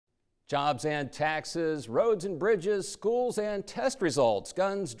Jobs and taxes, roads and bridges, schools and test results,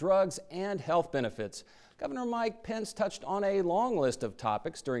 guns, drugs, and health benefits. Governor Mike Pence touched on a long list of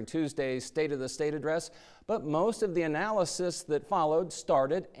topics during Tuesday's State of the State address, but most of the analysis that followed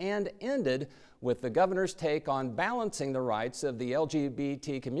started and ended with the governor's take on balancing the rights of the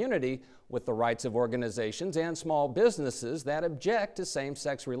LGBT community with the rights of organizations and small businesses that object to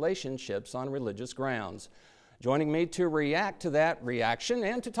same-sex relationships on religious grounds. Joining me to react to that reaction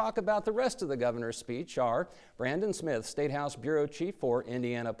and to talk about the rest of the governor's speech are Brandon Smith, Statehouse Bureau Chief for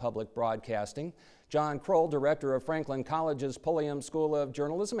Indiana Public Broadcasting, Jon Krull, Director of Franklin College's Pulliam School of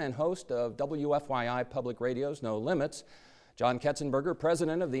Journalism and host of WFYI Public Radio's No Limits, Jon Ketzenberger,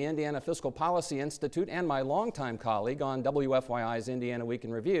 President of the Indiana Fiscal Policy Institute and my longtime colleague on WFYI's Indiana Week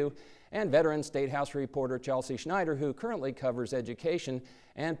in Review, and veteran Statehouse reporter Chelsea Schneider, who currently covers education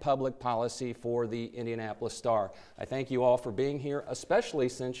and public policy for the Indianapolis Star. I thank you all for being here, especially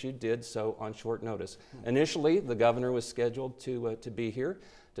since you did so on short notice. Initially, the governor was scheduled to be here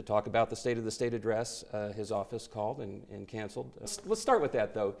to talk about the State of the State address. His office called and canceled. Let's start with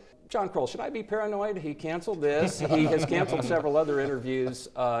that, though. Jon Krull, should I be paranoid? He canceled this. He has canceled several other interviews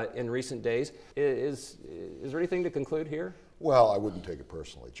in recent days. Is there anything to conclude here? Well, I wouldn't take it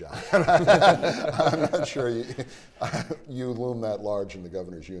personally, John. I'm not sure you loom that large in the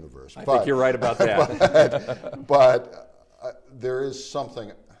governor's universe. I think you're right about that. but there is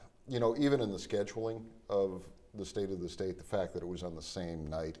something, you know, even in the scheduling of the State of the State, the fact that it was on the same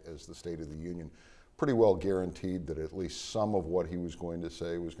night as the State of the Union pretty well guaranteed that at least some of what he was going to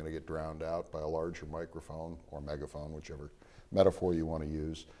say was going to get drowned out by a larger microphone or megaphone, whichever metaphor you want to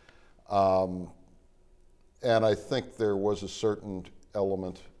use. And I think there was a certain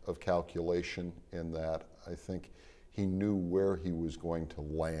element of calculation in that. I think he knew where he was going to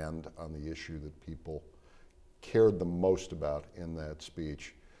land on the issue that people cared the most about in that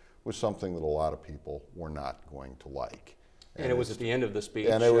speech was something that a lot of people were not going to like. And it was at the end of the speech.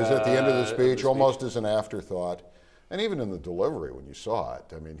 And it was at the end of the speech, almost as an afterthought. And even in the delivery, when you saw it,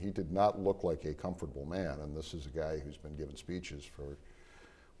 I mean, he did not look like a comfortable man. And this is a guy who's been giving speeches for,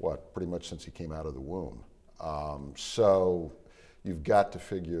 what, pretty much since he came out of the womb. So you've got to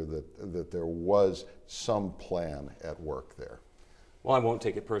figure that there was some plan at work there. Well, I won't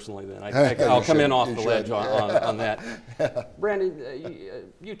take it personally then. I'll come in off the ledge on that.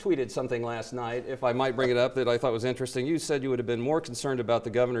 Brandon, you tweeted something last night, if I might bring it up, that I thought was interesting. You said you would have been more concerned about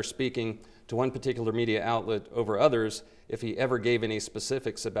the governor speaking to one particular media outlet over others if he ever gave any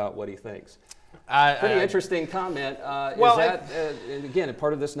specifics about what he thinks. Pretty interesting comment. Well, is that, again,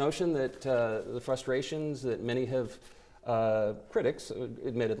 part of this notion that the frustrations that many have, critics,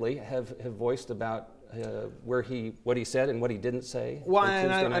 admittedly, have voiced about what he said and what he didn't say? Well,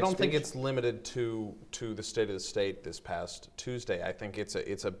 and I don't think it's limited to the State of the State this past Tuesday. I think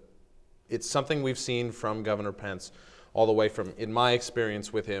it's something we've seen from Governor Pence all the way from, in my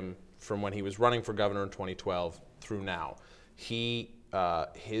experience with him, from when he was running for governor in 2012 through now.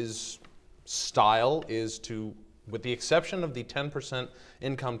 His style is to, with the exception of the 10%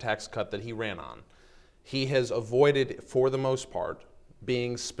 income tax cut that he ran on, he has avoided, for the most part,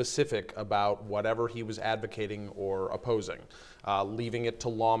 being specific about whatever he was advocating or opposing, leaving it to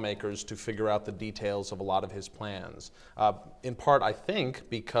lawmakers to figure out the details of a lot of his plans. In part, I think,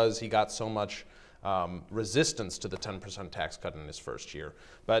 because he got so much resistance to the 10% tax cut in his first year.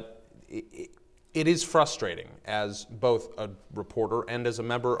 But it is frustrating as both a reporter and as a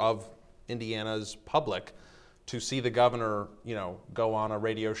member of Indiana's public to see the governor, you know, go on a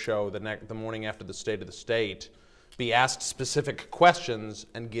radio show the morning after the State of the State, be asked specific questions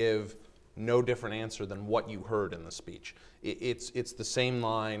and give no different answer than what you heard in the speech. It's the same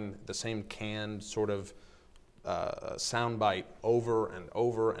line, the same canned sort of soundbite over and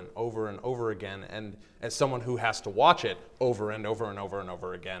over and over and over again. And as someone who has to watch it over and over and over and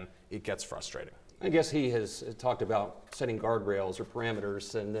over again, it gets frustrating. I guess he has talked about setting guardrails or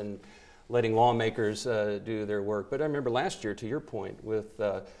parameters and then letting lawmakers do their work. But I remember last year, to your point, with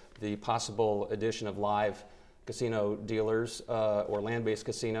the possible addition of live casino dealers or land-based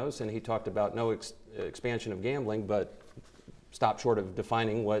casinos, and he talked about no expansion of gambling, but stopped short of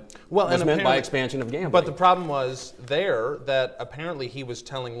defining what was meant by expansion of gambling. But the problem was there that apparently he was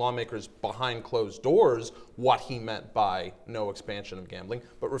telling lawmakers behind closed doors what he meant by no expansion of gambling,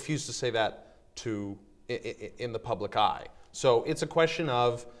 but refused to say that in the public eye. So it's a question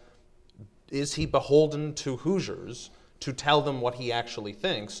of, is he beholden to Hoosiers to tell them what he actually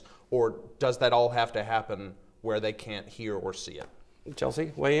thinks, or does that all have to happen where they can't hear or see it?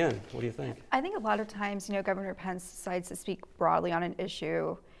 Chelsea, weigh in. What do you think? I think a lot of times, you know, Governor Pence decides to speak broadly on an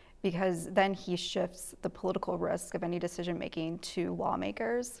issue because then he shifts the political risk of any decision making to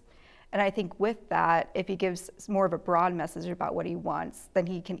lawmakers. And I think with that, if he gives more of a broad message about what he wants, then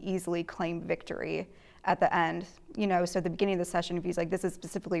he can easily claim victory at the end. So at the beginning of the session, if he's like, this is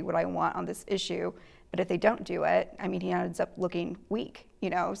specifically what I want on this issue, but if they don't do it, I mean, he ends up looking weak,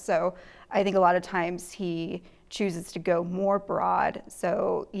 So I think a lot of times he chooses to go more broad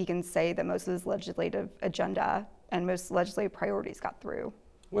so he can say that most of his legislative agenda and most legislative priorities got through.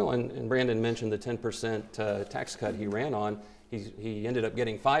 Well, and Brandon mentioned the 10% tax cut he ran on. He ended up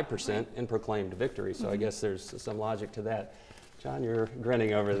getting 5% and proclaimed victory. So I guess there's some logic to that. John, you're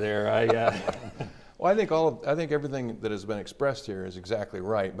grinning over there. Well, I think everything that has been expressed here is exactly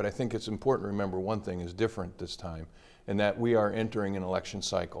right, but I think it's important to remember one thing is different this time, and that we are entering an election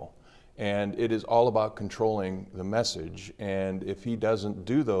cycle. And it is all about controlling the message, and if he doesn't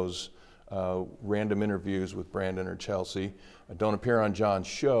do those random interviews with Brandon or Chelsea, don't appear on John's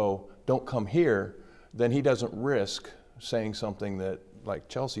show, don't come here, then he doesn't risk saying something that, like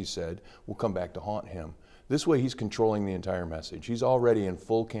Chelsea said, will come back to haunt him. This way he's controlling the entire message. He's already in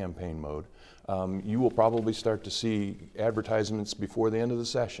full campaign mode. You will probably start to see advertisements before the end of the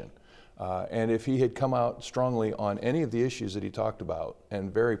session. And if he had come out strongly on any of the issues that he talked about,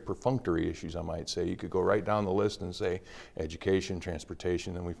 and very perfunctory issues, I might say, you could go right down the list and say education,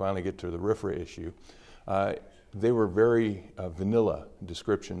 transportation, and we finally get to the RFRA issue. They were very vanilla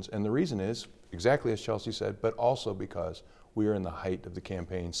descriptions, and the reason is exactly as Chelsea said, but also because we are in the height of the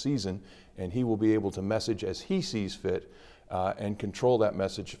campaign season, and he will be able to message as he sees fit and control that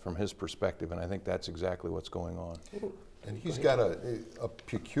message from his perspective, and I think that's exactly what's going on. And he's got a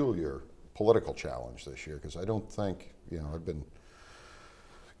peculiar political challenge this year, because I don't think, I've been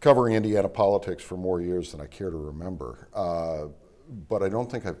covering Indiana politics for more years than I care to remember. But I don't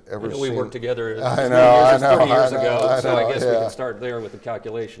think I've ever seen... We worked together 30 years ago, so I guess we can start there with the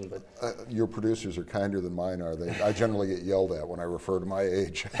calculation. But your producers are kinder than mine are. I generally get yelled at when I refer to my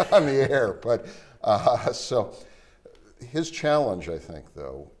age on the air. But so his challenge, I think,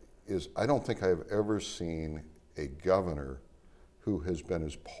 though, is I don't think I've ever seen a governor who has been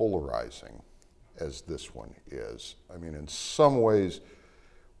as polarizing as this one is. I mean, in some ways,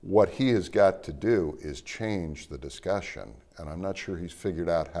 what he has got to do is change the discussion, and I'm not sure he's figured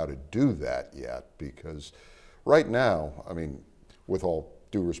out how to do that yet, because right now, I mean, with all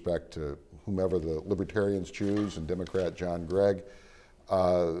due respect to whomever the Libertarians choose and Democrat John Gregg,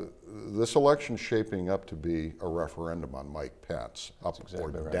 this election's shaping up to be a referendum on Mike Pence, up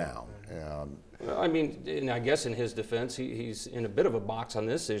or down. And I mean, and I guess in his defense, he's in a bit of a box on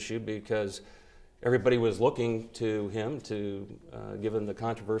this issue because everybody was looking to him to, given the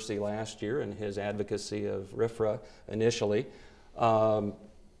controversy last year and his advocacy of RFRA initially.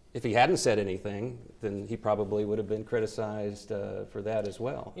 If he hadn't said anything, then he probably would have been criticized for that as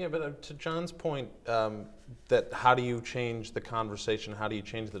well. Yeah, but to John's point, that how do you change the conversation? How do you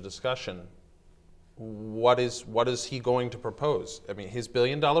change the discussion? What is he going to propose? I mean, his $1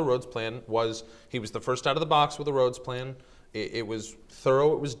 billion roads plan he was the first out of the box with a roads plan. It was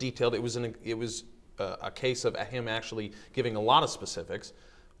thorough. It was detailed. It was a case of him actually giving a lot of specifics,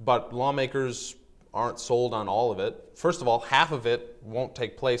 but lawmakers aren't sold on all of it. First of all, half of it won't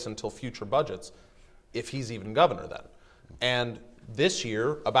take place until future budgets, if he's even governor then. And this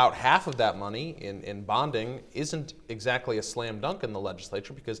year, about half of that money in bonding isn't exactly a slam dunk in the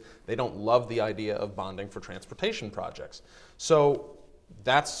legislature because they don't love the idea of bonding for transportation projects. So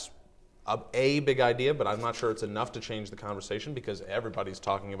that's a big idea, but I'm not sure it's enough to change the conversation because everybody's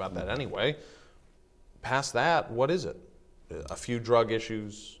talking about that anyway. Past that, what is it? A few drug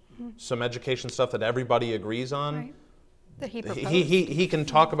issues, some education stuff that everybody agrees on. Right. That he proposed. He can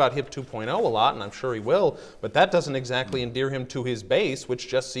talk about HIP 2.0 a lot, and I'm sure he will, but that doesn't exactly endear him to his base, which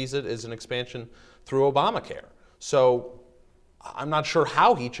just sees it as an expansion through Obamacare. So I'm not sure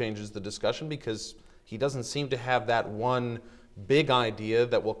how he changes the discussion because he doesn't seem to have that one big idea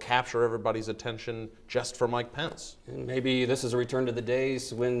that will capture everybody's attention just for Mike Pence. And maybe this is a return to the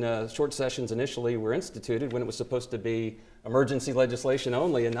days when short sessions initially were instituted, when it was supposed to be emergency legislation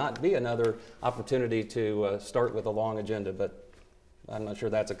only and not be another opportunity to start with a long agenda. But I'm not sure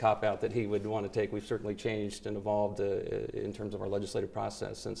that's a cop-out that he would want to take. We've certainly changed and evolved in terms of our legislative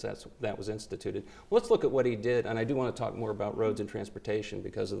process since that was instituted. Let's look at what he did, and I do want to talk more about roads and transportation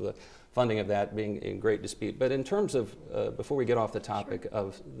because of the funding of that being in great dispute. But in terms of, before we get off the topic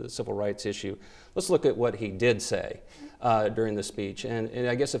of the civil rights issue, let's look at what he did say during the speech. And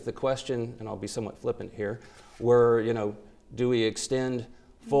I guess if the question, and I'll be somewhat flippant here, were, do we extend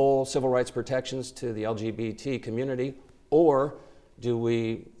full civil rights protections to the LGBT community, or do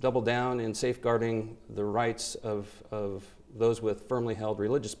we double down in safeguarding the rights of those with firmly held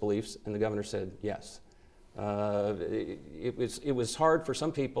religious beliefs? And the governor said yes. It was hard for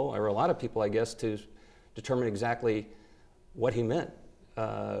some people, or a lot of people, I guess, to determine exactly what he meant.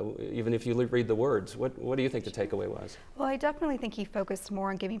 Even if you read the words, what do you think the takeaway was? Well, I definitely think he focused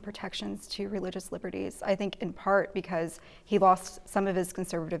more on giving protections to religious liberties. I think in part because he lost some of his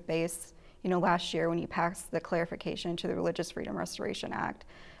conservative base, last year when he passed the clarification to the Religious Freedom Restoration Act.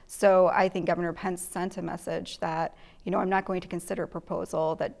 So I think Governor Pence sent a message that, I'm not going to consider a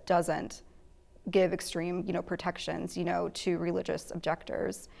proposal that doesn't give extreme, protections, to religious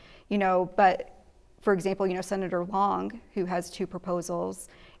objectors, but for example, Senator Long, who has two proposals,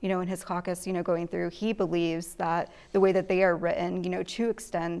 in his caucus, going through, he believes that the way that they are written, to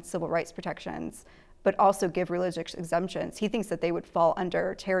extend civil rights protections, but also give religious exemptions, he thinks that they would fall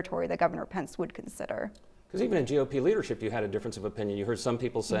under territory that Governor Pence would consider. Because even in GOP leadership, you had a difference of opinion. You heard some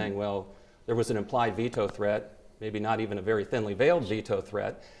people saying, well, there was an implied veto threat, maybe not even a very thinly veiled veto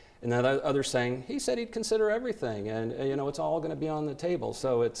threat. And then others saying, he said he'd consider everything, and it's all going to be on the table.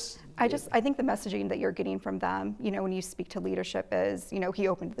 So it's... I think the messaging that you're getting from them, when you speak to leadership is, he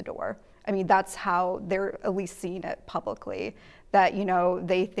opened the door. I mean, that's how they're at least seeing it publicly, that,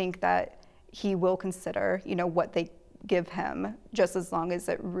 they think that he will consider, what they give him, just as long as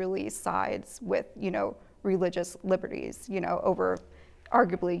it really sides with, religious liberties, over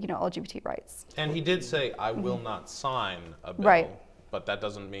arguably, LGBT rights. And he did say, I will not sign a bill. Right. But that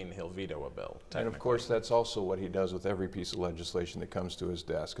doesn't mean he'll veto a bill. And of course, that's also what he does with every piece of legislation that comes to his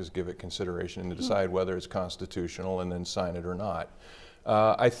desk, is give it consideration and to decide whether it's constitutional and then sign it or not.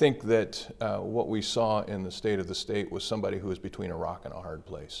 I think that what we saw in the State of the State was somebody who was between a rock and a hard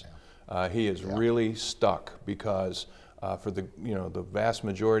place. He is really stuck because for the vast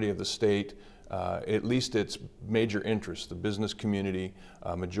majority of the state, at least its major interests, the business community,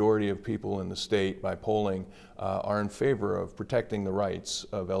 majority of people in the state by polling are in favor of protecting the rights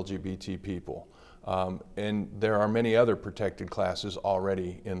of LGBT people. And there are many other protected classes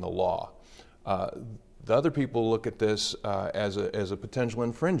already in the law. The other people look at this as a potential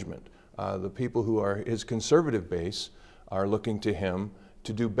infringement. The people who are his conservative base are looking to him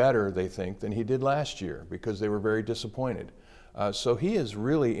to do better, they think, than he did last year because they were very disappointed. So he is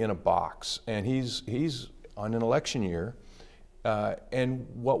really in a box, and he's on an election year. And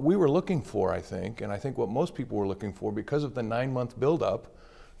what we were looking for, I think, and I think what most people were looking for, because of the 9-month buildup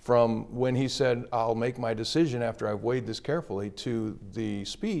from when he said, I'll make my decision after I've weighed this carefully, to the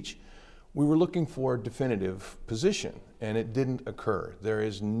speech, we were looking for a definitive position, and it didn't occur. There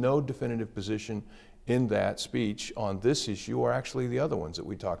is no definitive position in that speech on this issue, or actually the other ones that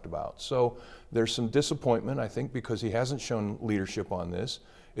we talked about. So there's some disappointment, I think, because he hasn't shown leadership on this.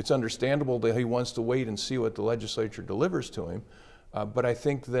 It's understandable that he wants to wait and see what the legislature delivers to him, but I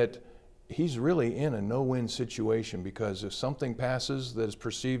think that he's really in a no-win situation, because if something passes that is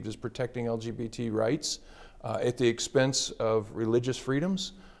perceived as protecting LGBT rights at the expense of religious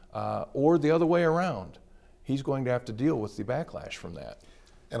freedoms, or the other way around, he's going to have to deal with the backlash from that.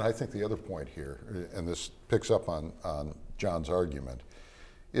 And I think the other point here, and this picks up on John's argument,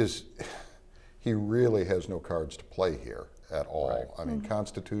 is he really has no cards to play here at all. Right. I mean,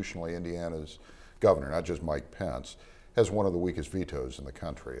 constitutionally, Indiana's governor, not just Mike Pence, has one of the weakest vetoes in the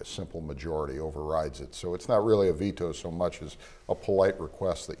country. A simple majority overrides it. So it's not really a veto so much as a polite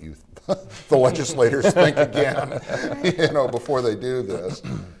request that the legislators think again, before they do this.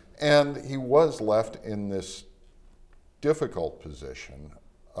 And he was left in this difficult position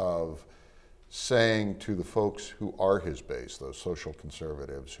of saying to the folks who are his base, those social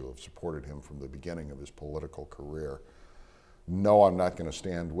conservatives who have supported him from the beginning of his political career, no, I'm not going to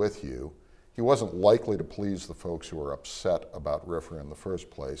stand with you. He wasn't likely to please the folks who were upset about RFRA in the first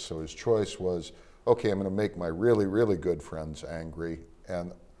place, so his choice was, okay, I'm going to make my really, really good friends angry,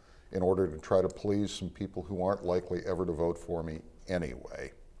 and in order to try to please some people who aren't likely ever to vote for me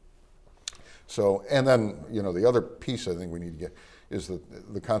anyway. So, and then, the other piece I think we need to get is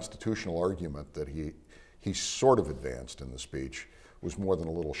that the constitutional argument that he sort of advanced in the speech was more than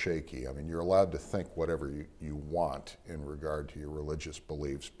a little shaky. I mean, you're allowed to think whatever you want in regard to your religious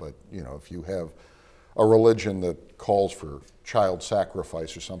beliefs, but if you have a religion that calls for child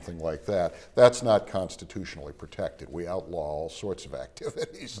sacrifice or something like that, that's not constitutionally protected. We outlaw all sorts of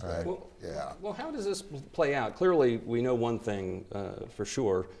activities. Right. Well, how does this play out? Clearly, we know one thing for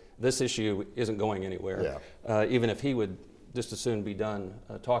sure. This issue isn't going anywhere, even if he would just as soon be done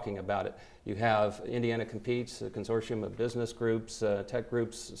talking about it. You have Indiana Competes, a consortium of business groups, tech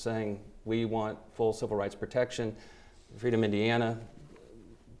groups saying we want full civil rights protection. Freedom Indiana,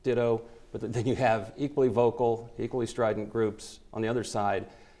 ditto. But then you have equally vocal, equally strident groups on the other side.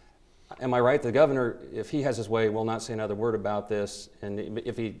 Am I right? The governor, if he has his way, will not say another word about this. And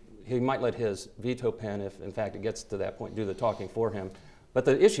if he he might let his veto pen, if in fact it gets to that point, do the talking for him. But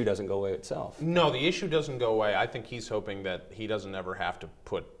the issue doesn't go away itself. No, the issue doesn't go away. I think he's hoping that he doesn't ever have to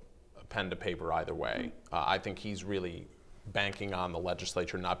put a pen to paper either way. I think he's really banking on the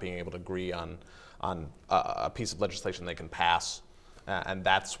legislature not being able to agree on a piece of legislation they can pass, and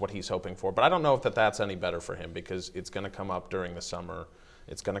that's what he's hoping for. But I don't know if that's any better for him, because it's going to come up during the summer.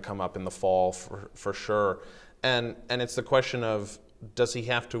 It's going to come up in the fall for sure. And it's the question of, does he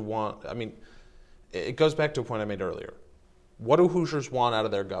have to want, I mean, it goes back to a point I made earlier. What do Hoosiers want out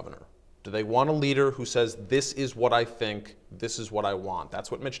of their governor? Do they want a leader who says, this is what I think, this is what I want? That's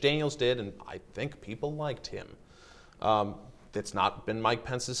what Mitch Daniels did, and I think people liked him. It's not been Mike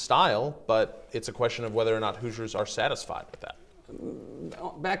Pence's style, but it's a question of whether or not Hoosiers are satisfied with that.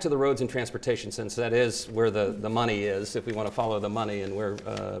 Back to the roads and transportation, since that is where the money is, if we want to follow the money, and where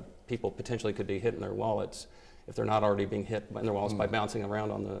people potentially could be hit in their wallets if they're not already being hit in their wallets by bouncing around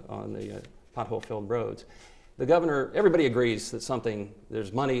on the pothole-filled roads. The governor, everybody agrees that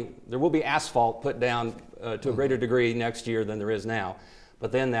there's money, there will be asphalt put down to a greater degree next year than there is now,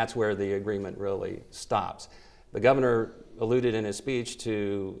 but then that's where the agreement really stops. The governor alluded in his speech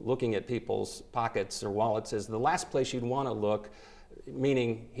to looking at people's pockets or wallets as the last place you'd want to look,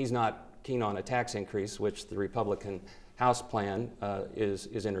 meaning he's not keen on a tax increase, which the Republican House plan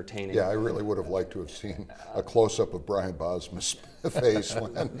is entertaining. Yeah, I really would have liked to have seen a close-up of Brian Bosma's face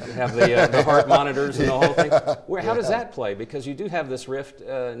when you have the heart monitors and the whole thing. How does that play? Because you do have this rift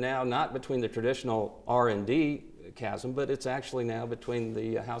now, not between the traditional R&D chasm, but it's actually now between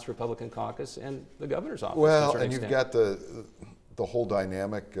the House Republican caucus and the governor's office. Well, and you've got the whole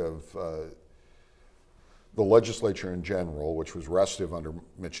dynamic of the legislature in general, which was restive under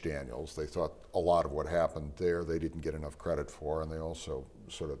Mitch Daniels. They thought a lot of what happened there they didn't get enough credit for, and they also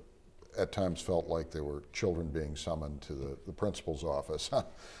sort of at times felt like they were children being summoned to the principal's office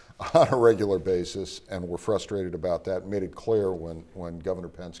on a regular basis, and were frustrated about that. Made it clear when Governor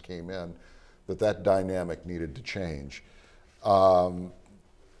Pence came in that dynamic needed to change. I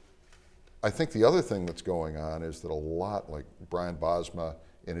think the other thing that's going on is that a lot, like Brian Bosma,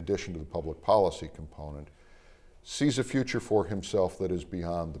 in addition to the public policy component, sees a future for himself that is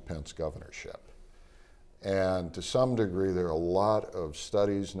beyond the Pence governorship. And to some degree, there are a lot of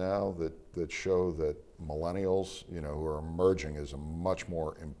studies now that show that millennials, who are emerging as a much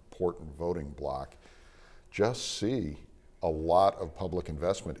more important voting bloc, just see a lot of public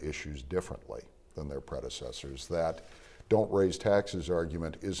investment issues differently than their predecessors. That don't raise taxes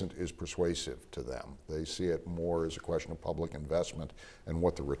argument isn't as persuasive to them. They see it more as a question of public investment and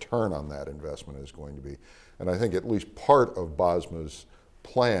what the return on that investment is going to be. And I think at least part of Bosma's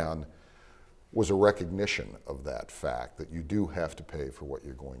plan was a recognition of that fact, that you do have to pay for what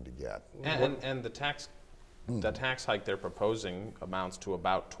you're going to get. And the tax hike they're proposing amounts to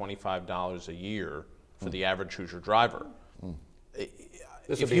about $25 a year for the average Hoosier driver.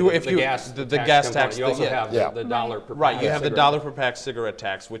 The gas tax, you also have the dollar per right. pack You have the cigarette. dollar per pack cigarette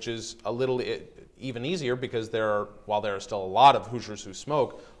tax, which is a little even easier because while there are still a lot of Hoosiers who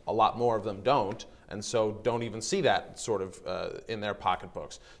smoke, a lot more of them don't, and so don't even see that sort of in their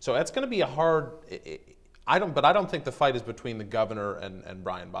pocketbooks. So that's going to be a hard. I don't think the fight is between the governor and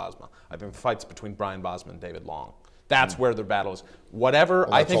Brian Bosma. I think the fight's between Brian Bosma and David Long. That's where the battle is. Whatever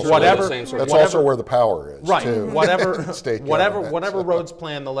Well, I think, also whatever. That's also where the power is. Right. Too. Whatever roads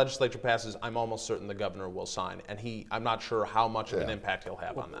plan the legislature passes, I'm almost certain the governor will sign, and I'm not sure how much of an impact he'll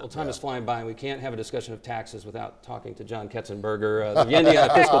have on that. Well, time is flying by, and we can't have a discussion of taxes without talking to Jon Ketzenberger, the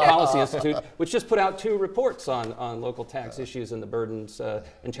Indiana Fiscal Policy Institute, which just put out 2 reports on local tax issues and the burdens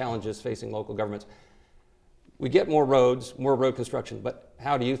and challenges facing local governments. We get more roads, more road construction, but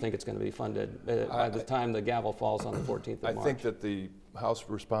how do you think it's going to be funded by the time the gavel falls on the 14th of March? I think that the House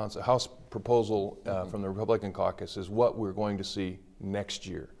proposal from the Republican caucus is what we're going to see next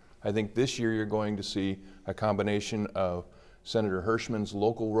year. I think this year you're going to see a combination of Senator Hirschman's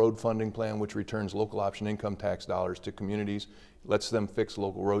local road funding plan, which returns local option income tax dollars to communities, lets them fix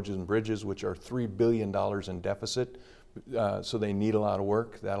local roads and bridges, which are $3 billion in deficit, so they need a lot of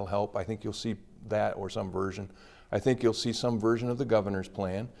work. That'll help. I think you'll see that or some version. I think you'll see some version of the governor's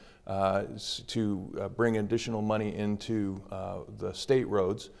plan to bring additional money into the state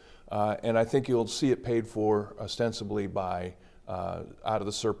roads, and I think you'll see it paid for ostensibly by out of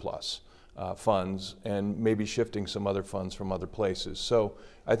the surplus funds and maybe shifting some other funds from other places. So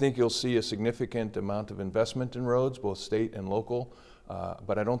I think you'll see a significant amount of investment in roads, both state and local,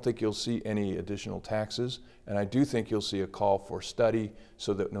 but I don't think you'll see any additional taxes, and I do think you'll see a call for study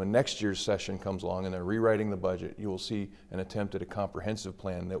so that when next year's session comes along and they're rewriting the budget, you will see an attempt at a comprehensive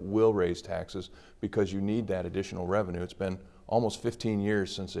plan that will raise taxes because you need that additional revenue. It's been almost 15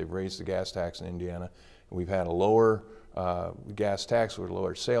 years since they've raised the gas tax in Indiana. We've had a lower gas tax, with a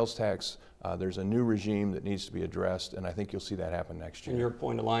lower sales tax. There's a new regime that needs to be addressed, and I think you'll see that happen next year. And your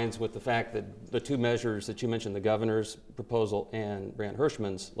point aligns with the fact that the two measures that you mentioned, the governor's proposal and Brant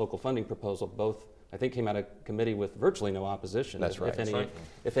Hirschman's local funding proposal, both I think came out of committee with virtually no opposition, That's right.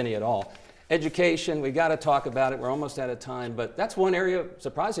 if any at all. Education, we got to talk about it. We're almost out of time, but that's one area,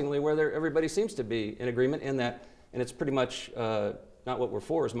 surprisingly, where everybody seems to be in agreement in that, and it's pretty much not what we're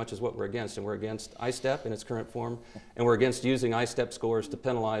for as much as what we're against. And we're against ISTEP in its current form, and we're against using ISTEP scores to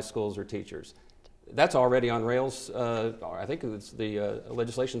penalize schools or teachers. That's already on rails. I think the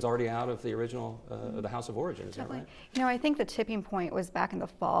legislation's already out of the original, the House of Origin, is Definitely. that right? You know, I think the tipping point was back in the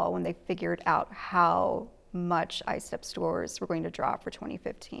fall when they figured out how much ISTEP scores were going to drop for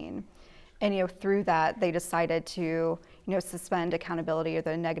 2015. And, you know, through that, they decided to, you know, suspend accountability of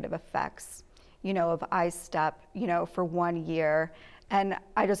the negative effects, you know, of ISTEP, you know, for 1 year. And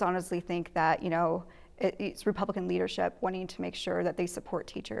I just honestly think that, you know, it's Republican leadership wanting to make sure that they support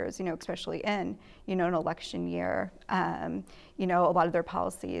teachers, you know, especially in, you know, an election year. You know, a lot of their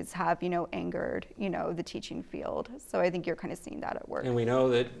policies have, you know, angered, you know, the teaching field. So I think you're kind of seeing that at work. And we know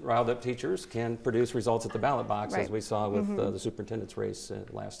that riled up teachers can produce results at the ballot box, Right. as we saw with the superintendent's race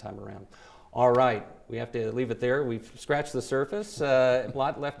last time around. All right, we have to leave it there. We've scratched the surface. A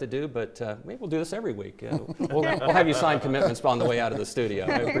lot left to do, but maybe we'll do this every week. We'll have you sign commitments on the way out of the studio.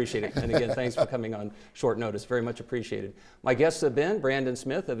 I appreciate it. And again, thanks for coming on short notice. Very much appreciated. My guests have been Brandon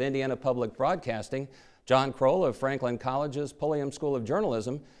Smith of Indiana Public Broadcasting, Jon Krull of Franklin College's Pulliam School of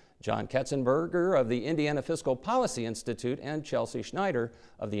Journalism, John Ketzenberger of the Indiana Fiscal Policy Institute, and Chelsea Schneider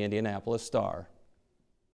of the Indianapolis Star.